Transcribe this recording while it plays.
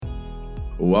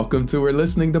Welcome to We're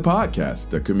Listening to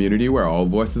Podcast, a community where all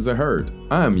voices are heard.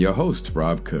 I'm your host,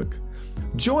 Rob Cook.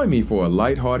 Join me for a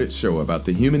lighthearted show about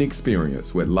the human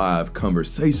experience with live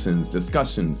conversations,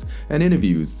 discussions, and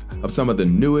interviews of some of the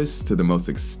newest to the most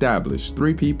established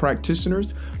 3P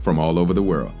practitioners from all over the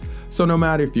world. So no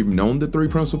matter if you've known the 3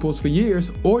 principles for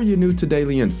years or you're new to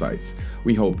Daily Insights,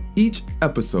 we hope each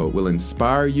episode will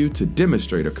inspire you to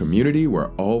demonstrate a community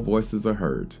where all voices are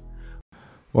heard.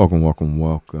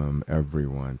 Welcome,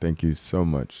 everyone. Thank you so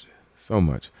much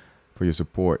for your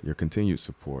support, your continued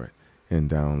support in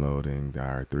downloading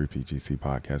our 3PGC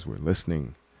podcast. We're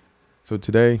listening. So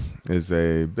today is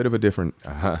a bit of a different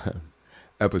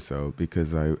episode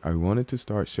because I wanted to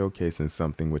start showcasing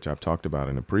something which I've talked about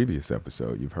in a previous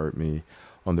episode. You've heard me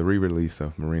on the re-release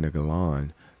of Marina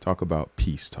Galan talk about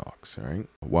peace talks, right?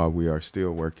 While we are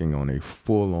still working on a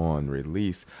full-on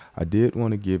release, I did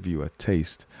want to give you a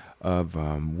taste of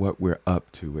what we're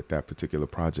up to with that particular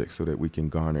project so that we can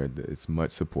garner as much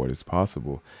support as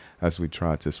possible as we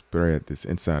try to spread this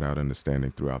inside-out understanding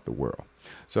throughout the world.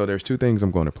 So there's 2 things I'm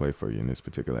going to play for you in this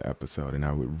particular episode, and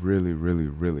I would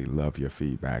really love your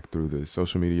feedback through the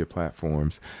social media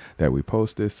platforms that we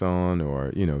post this on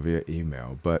or, via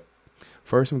email. But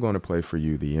first, I'm going to play for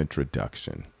you the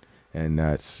introduction. And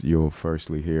that's, you'll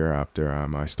firstly hear after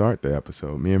I start the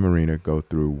episode, me and Marina go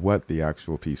through what the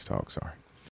actual peace talks are.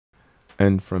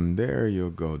 And from there,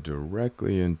 you'll go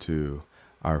directly into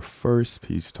our first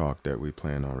peace talk that we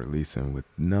plan on releasing with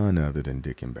none other than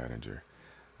Dicken Bettinger.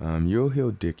 You'll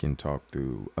hear Dicken talk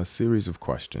through a series of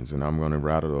questions, and I'm going to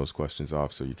rattle those questions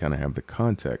off so you kind of have the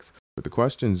context. But the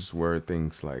questions were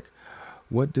things like,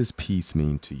 what does peace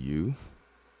mean to you?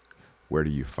 Where do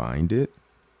you find it?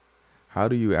 How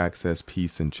do you access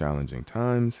peace in challenging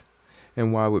times?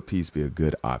 And why would peace be a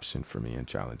good option for me in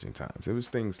challenging times? It was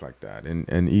things like that.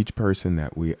 And each person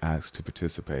that we asked to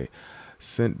participate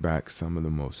sent back some of the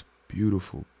most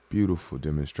beautiful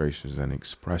demonstrations and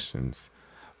expressions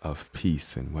of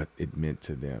peace and what it meant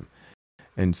to them.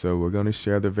 And so we're going to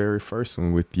share the very first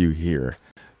one with you here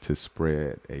to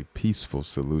spread a peaceful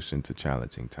solution to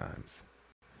challenging times.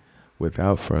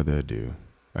 Without further ado,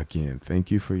 again,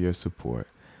 thank you for your support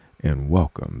and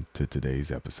welcome to today's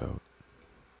episode.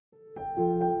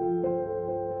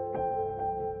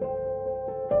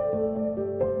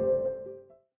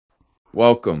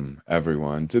 Welcome,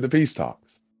 everyone, to the Peace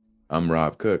Talks. I'm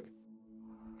Rob Cook.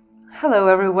 Hello,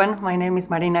 everyone. My name is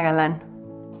Marina Galan.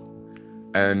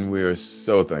 And we are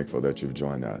so thankful that you've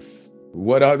joined us.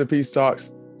 What are the Peace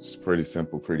Talks? It's pretty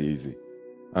simple, pretty easy.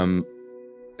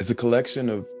 It's a collection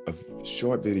of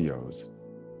short videos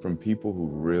from people who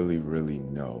really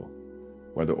know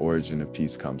where the origin of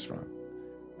peace comes from.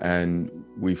 And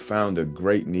we found a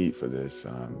great need for this,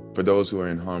 for those who are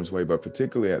in harm's way, but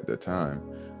particularly at the time,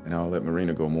 and I'll let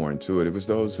Marina go more into it, it was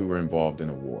those who were involved in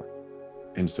a war.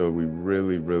 And so we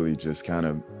really just kind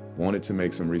of wanted to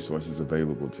make some resources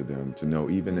available to them to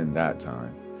know even in that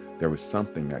time, there was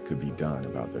something that could be done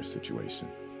about their situation.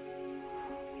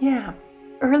 Yeah,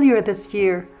 earlier this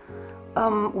year,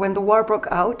 when the war broke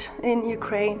out in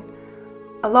Ukraine,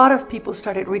 a lot of people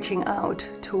started reaching out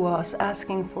to us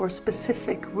asking for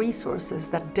specific resources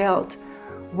that dealt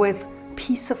with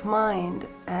peace of mind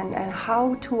and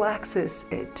how to access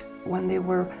it when they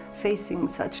were facing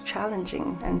such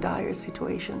challenging and dire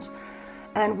situations.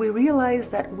 And we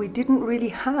realized that we didn't really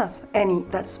have any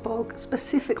that spoke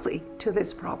specifically to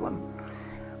this problem.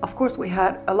 Of course, we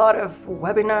had a lot of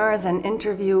webinars and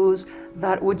interviews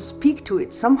that would speak to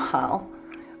it somehow,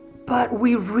 but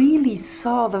we really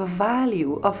saw the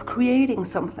value of creating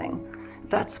something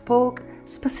that spoke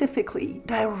specifically,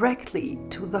 directly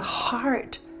to the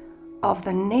heart of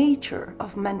the nature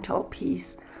of mental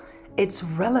peace, its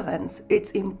relevance,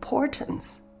 its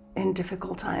importance in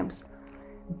difficult times.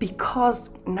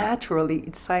 Because naturally,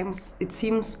 it seems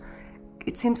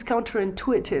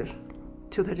counterintuitive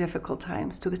to the difficult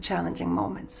times, to the challenging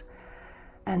moments.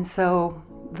 And so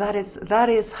that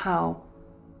is how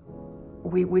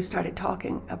we started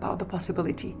talking about the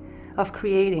possibility of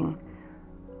creating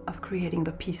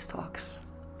the peace talks,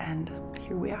 and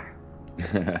here we are.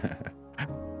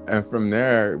 And from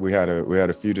there, we had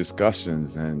a few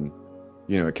discussions, and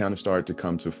it kind of started to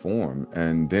come to form.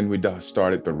 And then we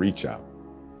started the reach out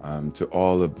to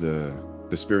all of the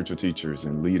spiritual teachers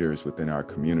and leaders within our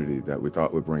community that we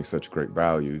thought would bring such great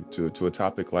value to a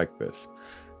topic like this.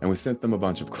 And we sent them a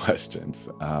bunch of questions.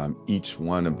 Each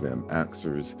one of them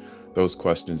answers those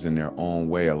questions in their own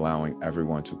way, allowing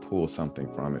everyone to pull something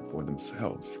from it for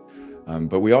themselves.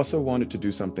 But we also wanted to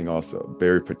do something also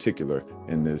very particular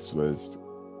in this was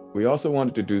we also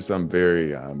wanted to do something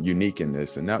very unique in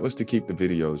this, and that was to keep the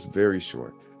videos very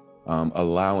short.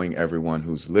 allowing everyone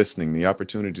who's listening the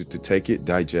opportunity to take it,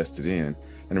 digest it in,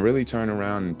 and really turn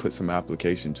around and put some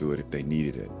application to it if they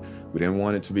needed it. We didn't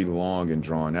want it to be long and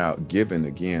drawn out, given,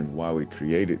 again, why we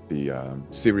created the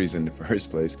series in the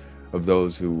first place, of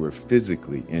those who were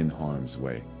physically in harm's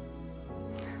way.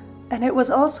 And it was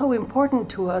also important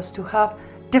to us to have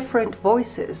different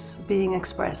voices being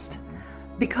expressed,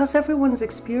 because everyone's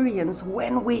experience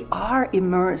when we are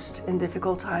immersed in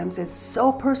difficult times is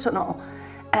so personal,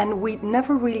 and we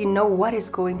never really know what is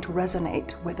going to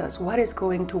resonate with us, what is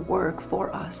going to work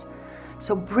for us.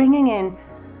 So bringing in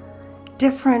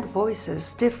different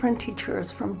voices, different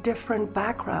teachers from different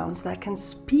backgrounds that can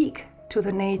speak to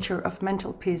the nature of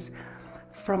mental peace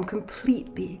from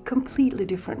completely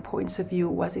different points of view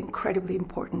was incredibly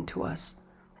important to us.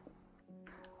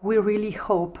 We really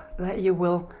hope that you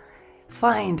will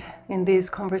find in these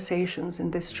conversations, in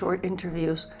these short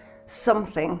interviews,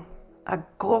 something, a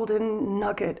golden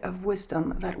nugget of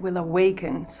wisdom that will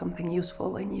awaken something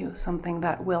useful in you, something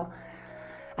that will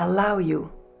allow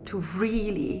you to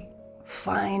really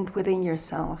find within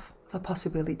yourself the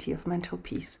possibility of mental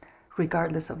peace,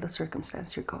 regardless of the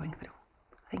circumstance you're going through.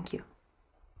 Thank you.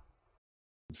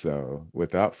 So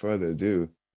without further ado,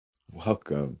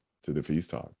 welcome to the Peace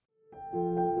Talk.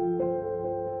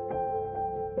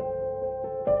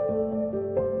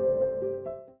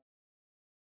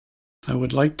 I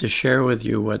would like to share with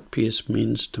you what peace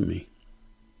means to me.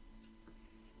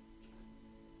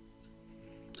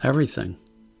 Everything.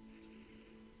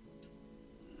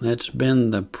 That's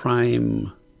been the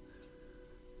prime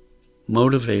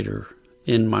motivator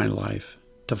in my life,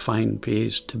 to find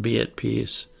peace, to be at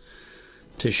peace,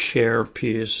 to share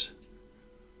peace,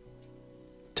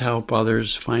 to help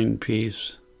others find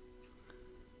peace.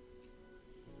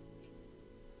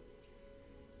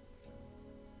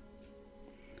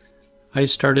 I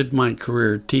started my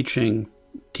career teaching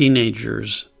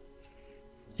teenagers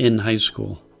in high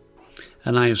school,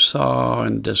 and I saw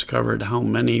and discovered how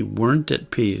many weren't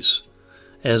at peace,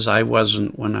 as I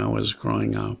wasn't when I was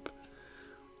growing up.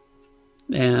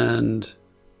 And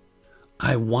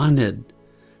I wanted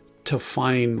to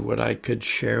find what I could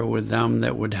share with them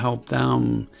that would help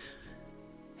them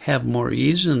have more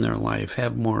ease in their life,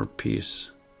 have more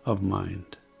peace of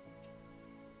mind,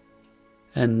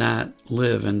 and not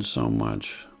live in so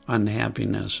much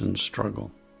unhappiness and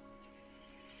struggle.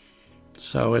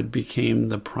 So it became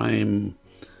the prime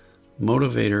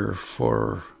motivator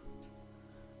for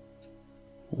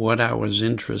what I was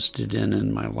interested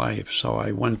in my life. So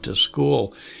I went to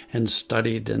school and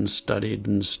studied and studied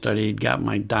and studied, got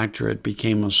my doctorate,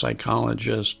 became a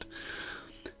psychologist.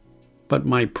 But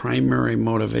my primary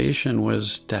motivation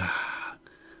was to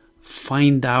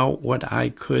find out what I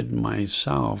could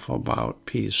myself about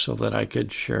peace so that I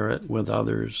could share it with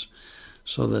others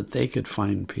so that they could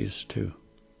find peace too.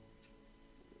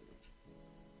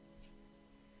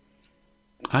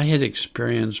 I had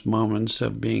experienced moments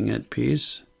of being at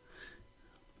peace,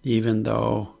 even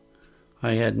though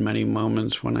I had many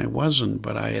moments when I wasn't,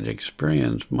 but I had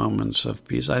experienced moments of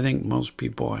peace. I think most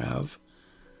people have.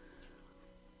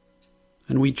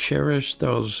 And we cherish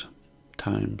those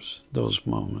times, those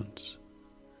moments.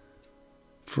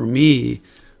 For me,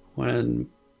 when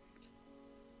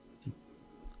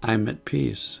I'm at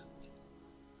peace,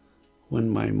 when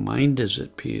my mind is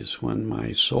at peace, when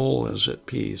my soul is at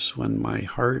peace, when my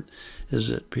heart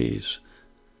is at peace,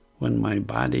 when my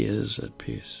body is at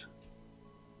peace,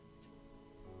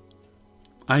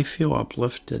 I feel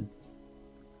uplifted.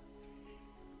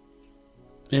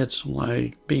 It's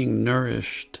like being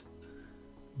nourished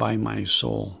by my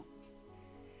soul,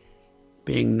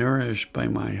 being nourished by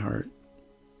my heart.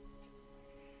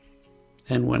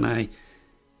 And when I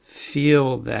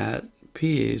feel that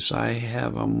peace, I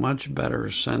have a much better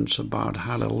sense about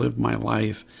how to live my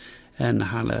life and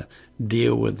how to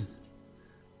deal with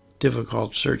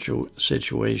difficult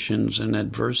situations and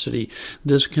adversity.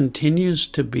 This continues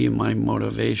to be my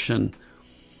motivation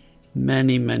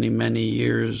many, many, many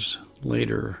years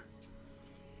later.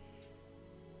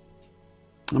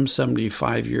 I'm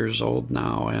 75 years old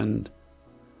now, and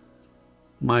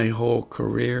my whole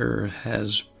career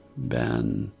has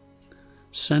been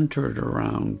centered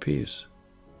around peace.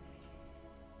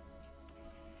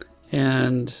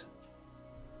 And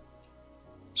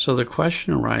so the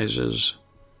question arises,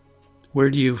 where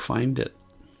do you find it?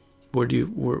 Where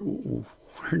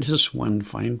does one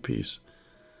find peace?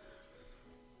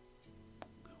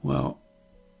 Well,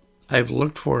 I've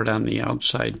looked for it on the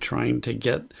outside, trying to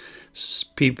get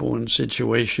people and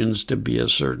situations to be a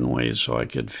certain way so I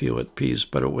could feel at peace,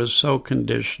 but it was so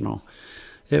conditional.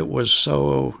 It was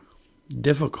so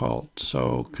difficult,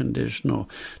 so conditional,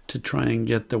 to try and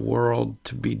get the world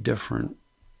to be different.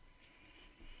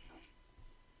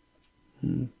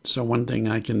 So one thing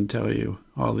I can tell you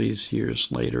all these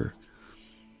years later,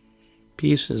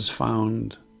 peace is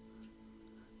found,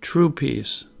 true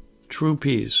peace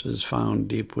is found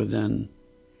deep within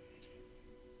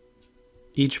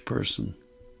each person.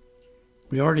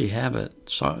 We already have it,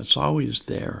 so it's always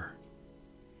there.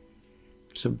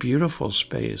 It's a beautiful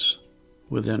space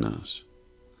within us.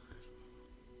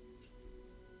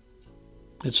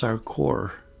 It's our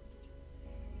core.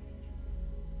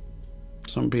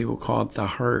 Some people call it the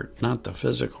heart, not the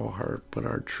physical heart, but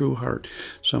our true heart.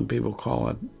 Some people call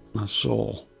it a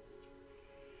soul.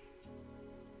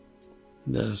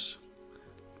 This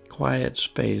quiet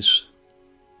space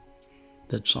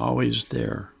that's always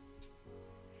there,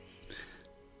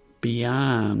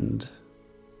 beyond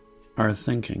our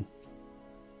thinking.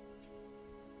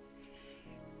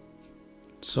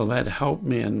 So that helped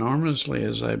me enormously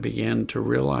as I began to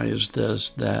realize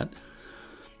this, that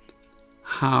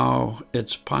how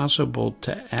it's possible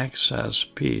to access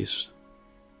peace,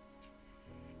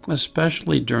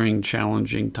 especially during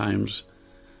challenging times.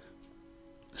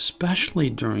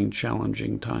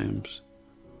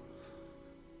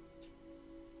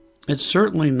 It's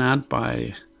certainly not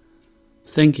by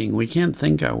thinking. We can't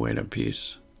think our way to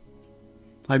peace.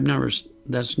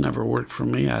 That's never worked for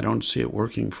me. I don't see it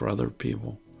working for other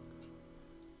people.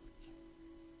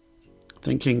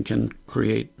 Thinking can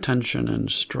create tension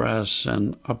and stress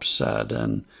and upset,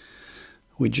 and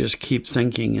we just keep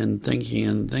thinking and thinking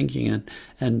and thinking,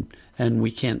 and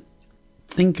we can't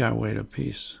think our way to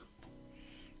peace.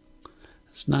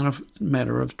 It's not a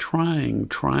matter of trying.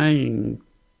 Trying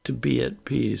to be at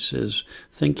peace is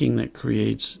thinking that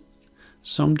creates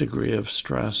some degree of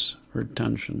stress or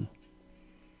tension.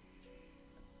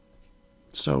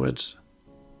 So it's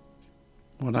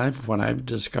what I've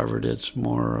discovered, it's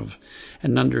more of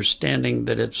an understanding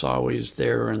that it's always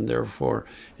there, and therefore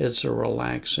it's a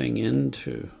relaxing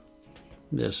into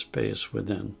this space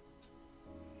within.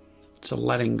 It's a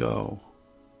letting go.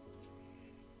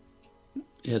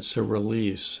 It's a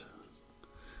release.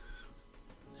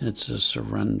 It's a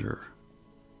surrender.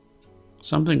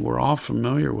 Something we're all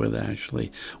familiar with,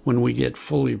 actually. When we get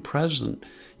fully present,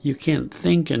 you can't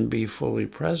think and be fully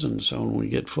present. So when we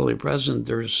get fully present,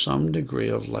 there's some degree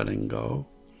of letting go.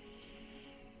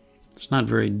 It's not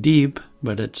very deep,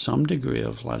 but it's some degree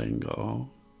of letting go.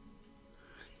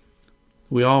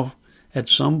 We all, at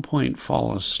some point,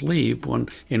 fall asleep.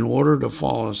 In order to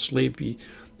fall asleep,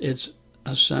 it's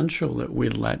essential that we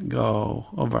let go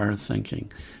of our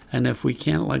thinking. And if we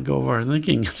can't let go of our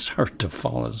thinking, it's hard to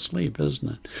fall asleep,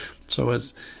 isn't it? So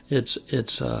it's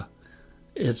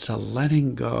a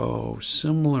letting go,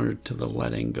 similar to the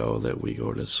letting go that we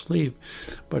go to sleep,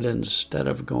 but instead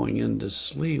of going into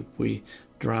sleep, we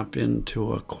drop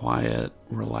into a quiet,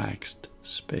 relaxed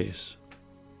space.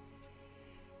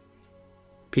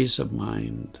 Peace of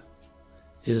mind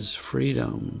is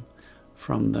freedom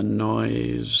from the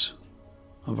noise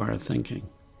of our thinking.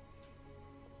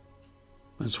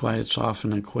 That's why it's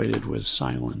often equated with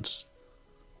silence.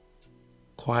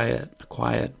 A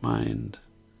quiet mind.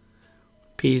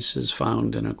 Peace is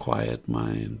found in a quiet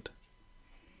mind.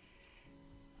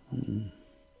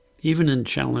 Even in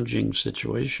challenging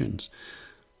situations.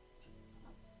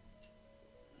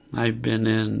 I've been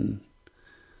in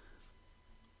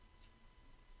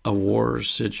a war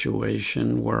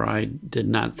situation where I did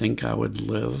not think I would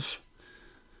live.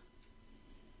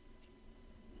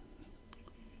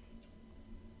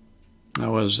 I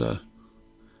was,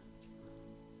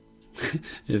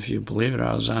 if you believe it,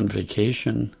 I was on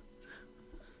vacation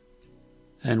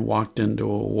and walked into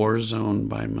a war zone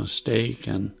by mistake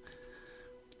and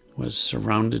was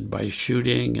surrounded by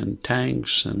shooting and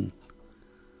tanks and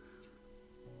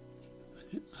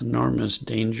enormous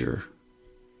danger.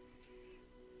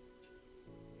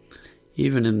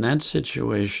 Even in that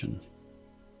situation,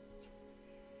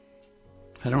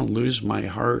 I don't lose my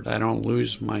heart. I don't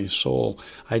lose my soul.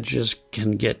 I just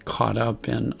can get caught up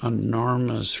in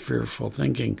enormous fearful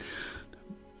thinking,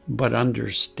 but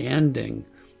understanding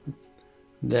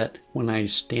that when I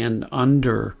stand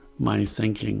under my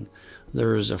thinking,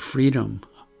 there is a freedom,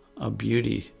 a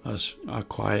beauty, a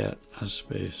quiet, a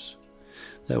space.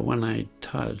 That when I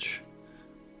touch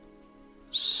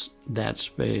that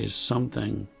space,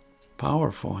 something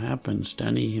powerful happens to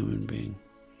any human being.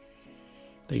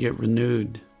 They get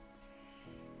renewed,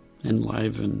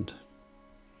 enlivened,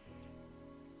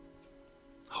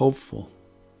 hopeful.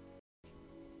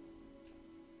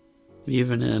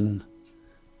 Even in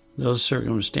those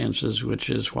circumstances, which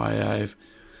is why I've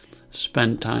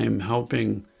spent time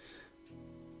helping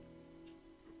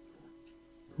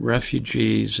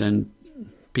refugees and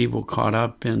people caught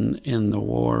up in the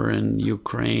war in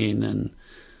Ukraine and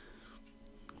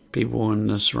people in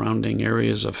the surrounding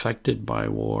areas affected by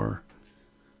war,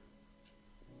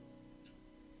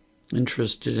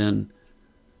 interested in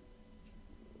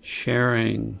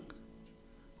sharing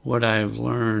what I've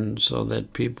learned so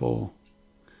that people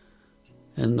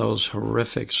in those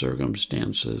horrific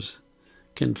circumstances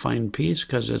can find peace,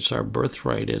 because it's our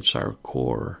birthright, it's our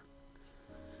core.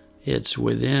 It's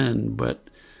within, but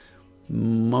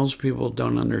most people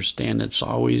don't understand it's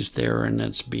always there and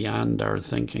it's beyond our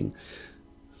thinking.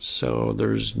 So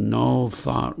there's no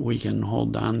thought we can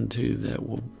hold on to that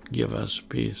will give us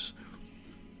peace.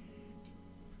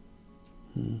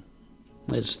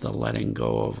 It's the letting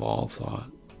go of all thought.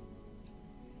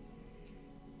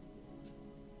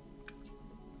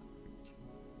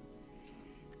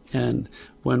 And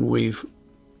when we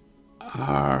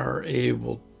are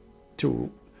able to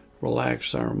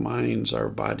relax our minds, our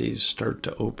bodies start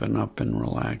to open up and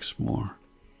relax more.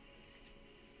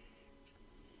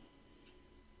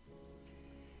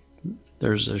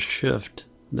 There's a shift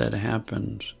that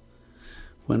happens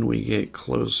when we get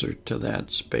closer to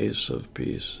that space of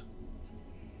peace.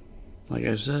 Like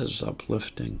I said, it's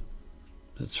uplifting,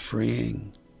 it's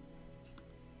freeing.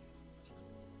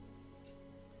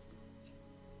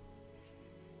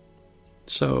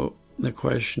 So the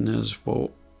question is,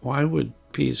 well, why would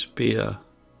peace be a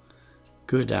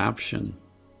good option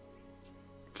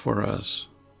for us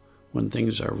when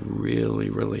things are really,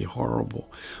 really horrible?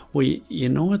 Well, you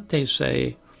know what they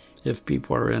say if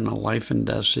people are in a life and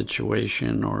death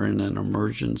situation or in an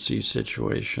emergency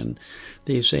situation?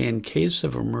 They say, in case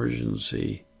of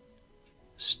emergency,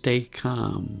 stay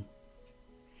calm.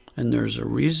 And there's a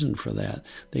reason for that.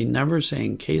 They never say,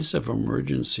 in case of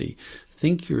emergency,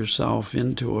 think yourself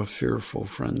into a fearful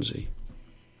frenzy.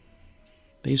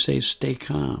 They say, stay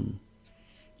calm.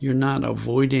 You're not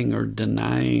avoiding or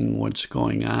denying what's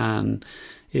going on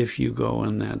if you go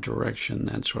in that direction.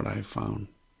 That's what I found.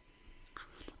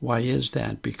 Why is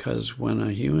that? Because when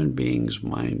a human being's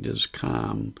mind is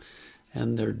calm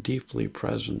and they're deeply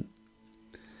present,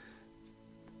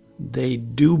 they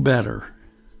do better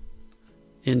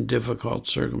in difficult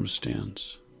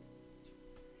circumstance.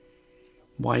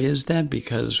 Why is that?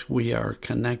 Because we are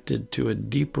connected to a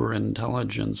deeper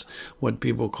intelligence, what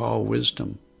people call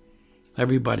wisdom.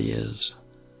 Everybody is.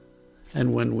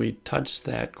 And when we touch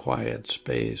that quiet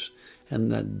space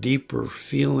and the deeper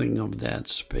feeling of that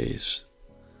space,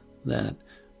 that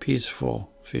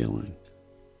peaceful feeling,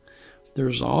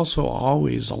 there's also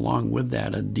always, along with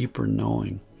that, a deeper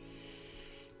knowing.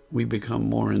 We become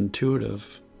more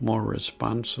intuitive, more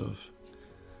responsive.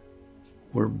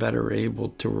 We're better able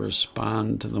to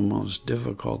respond to the most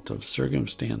difficult of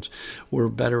circumstance. We're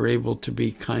better able to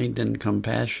be kind and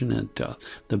compassionate to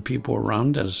the people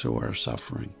around us who are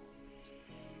suffering.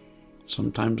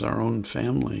 Sometimes our own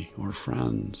family or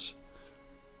friends.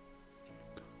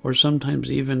 Or sometimes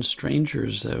even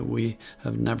strangers that we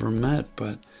have never met,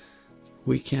 but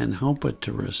we can't help but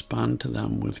to respond to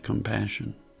them with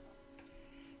compassion.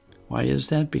 Why is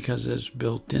that? Because it's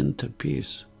built into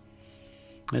peace.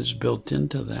 It's built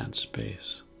into that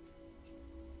space.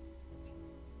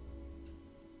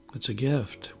 It's a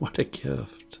gift. What a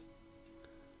gift.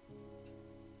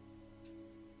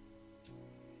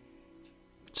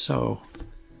 So,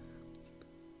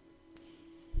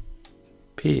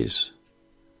 peace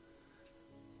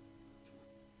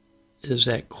is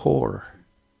at core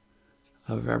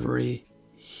of every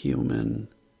human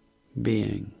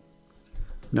being.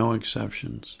 No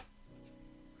exceptions.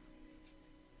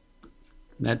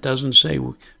 That doesn't say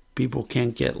people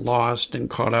can't get lost and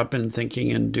caught up in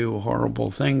thinking and do horrible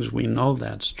things. We know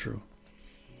that's true.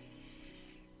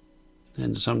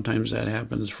 And sometimes that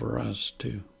happens for us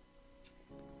too.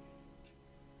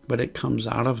 But it comes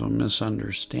out of a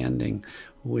misunderstanding.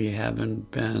 We haven't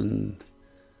been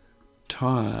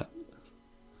taught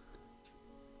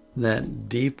that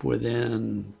deep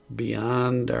within,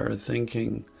 beyond our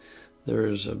thinking, there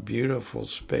is a beautiful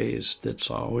space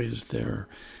that's always there.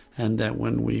 And that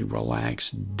when we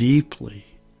relax deeply,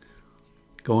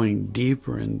 going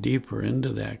deeper and deeper into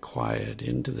that quiet,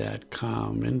 into that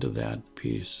calm, into that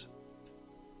peace,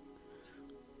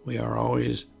 we are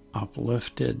always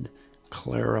uplifted,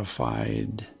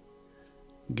 clarified,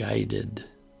 guided,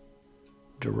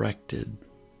 directed,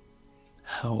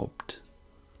 helped.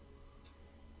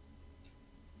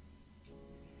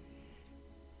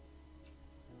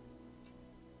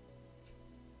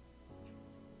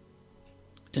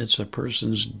 It's a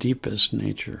person's deepest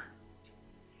nature.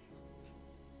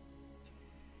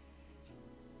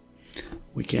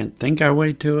 We can't think our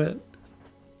way to it.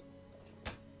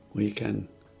 We can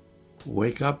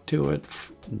wake up to it,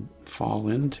 fall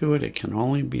into it. It can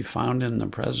only be found in the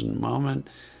present moment,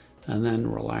 and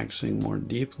then relaxing more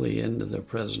deeply into the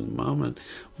present moment.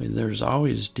 There's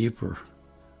always deeper.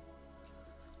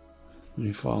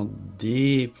 We fall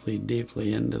deeply,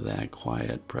 deeply into that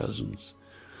quiet presence.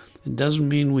 It doesn't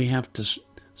mean we have to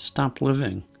stop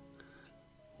living.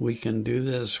 We can do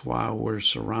this while we're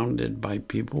surrounded by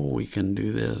people. We can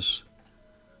do this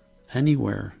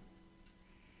anywhere.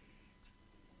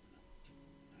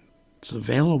 It's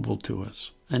available to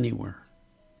us anywhere,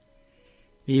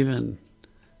 even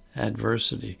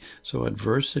adversity. So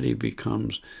adversity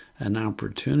becomes an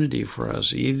opportunity for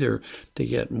us either to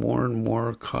get more and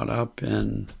more caught up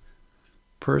in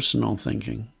personal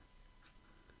thinking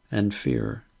and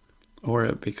fear, or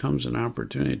it becomes an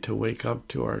opportunity to wake up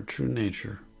to our true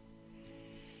nature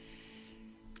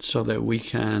so that we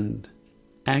can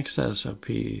access a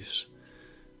peace,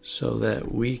 so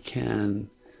that we can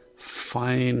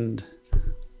find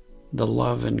the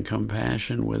love and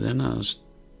compassion within us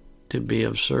to be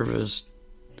of service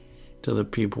to the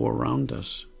people around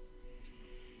us,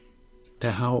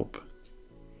 to help,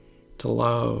 to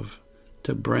love,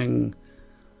 to bring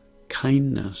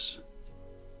kindness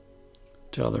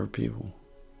to other people.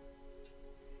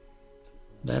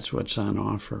 That's what's on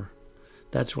offer.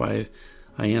 That's why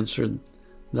I answered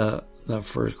the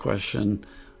first question,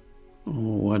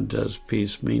 what does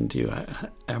peace mean to you?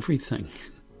 Everything.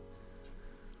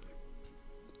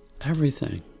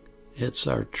 Everything. It's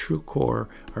our true core,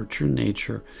 our true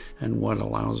nature, and what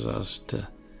allows us to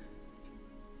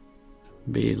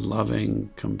be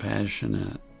loving,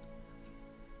 compassionate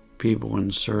people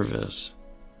in service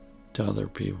to other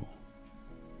people.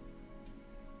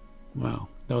 Well,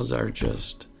 those are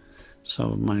just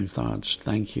some of my thoughts.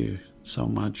 Thank you so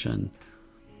much, and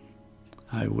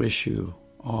I wish you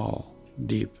all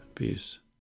deep peace.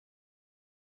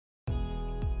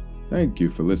 Thank you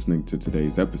for listening to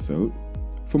today's episode.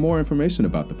 For more information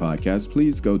about the podcast,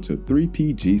 please go to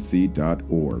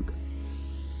 3pgc.org.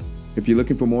 If you're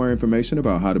looking for more information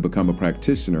about how to become a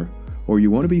practitioner, or you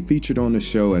want to be featured on the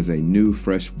show as a new,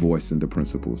 fresh voice in the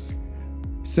principles,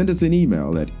 send us an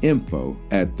email at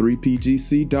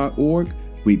info@3pgc.org.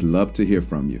 We'd love to hear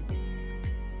from you.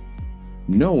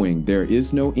 Knowing there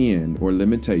is no end or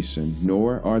limitation,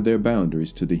 nor are there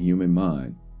boundaries to the human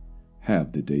mind,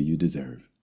 have the day you deserve.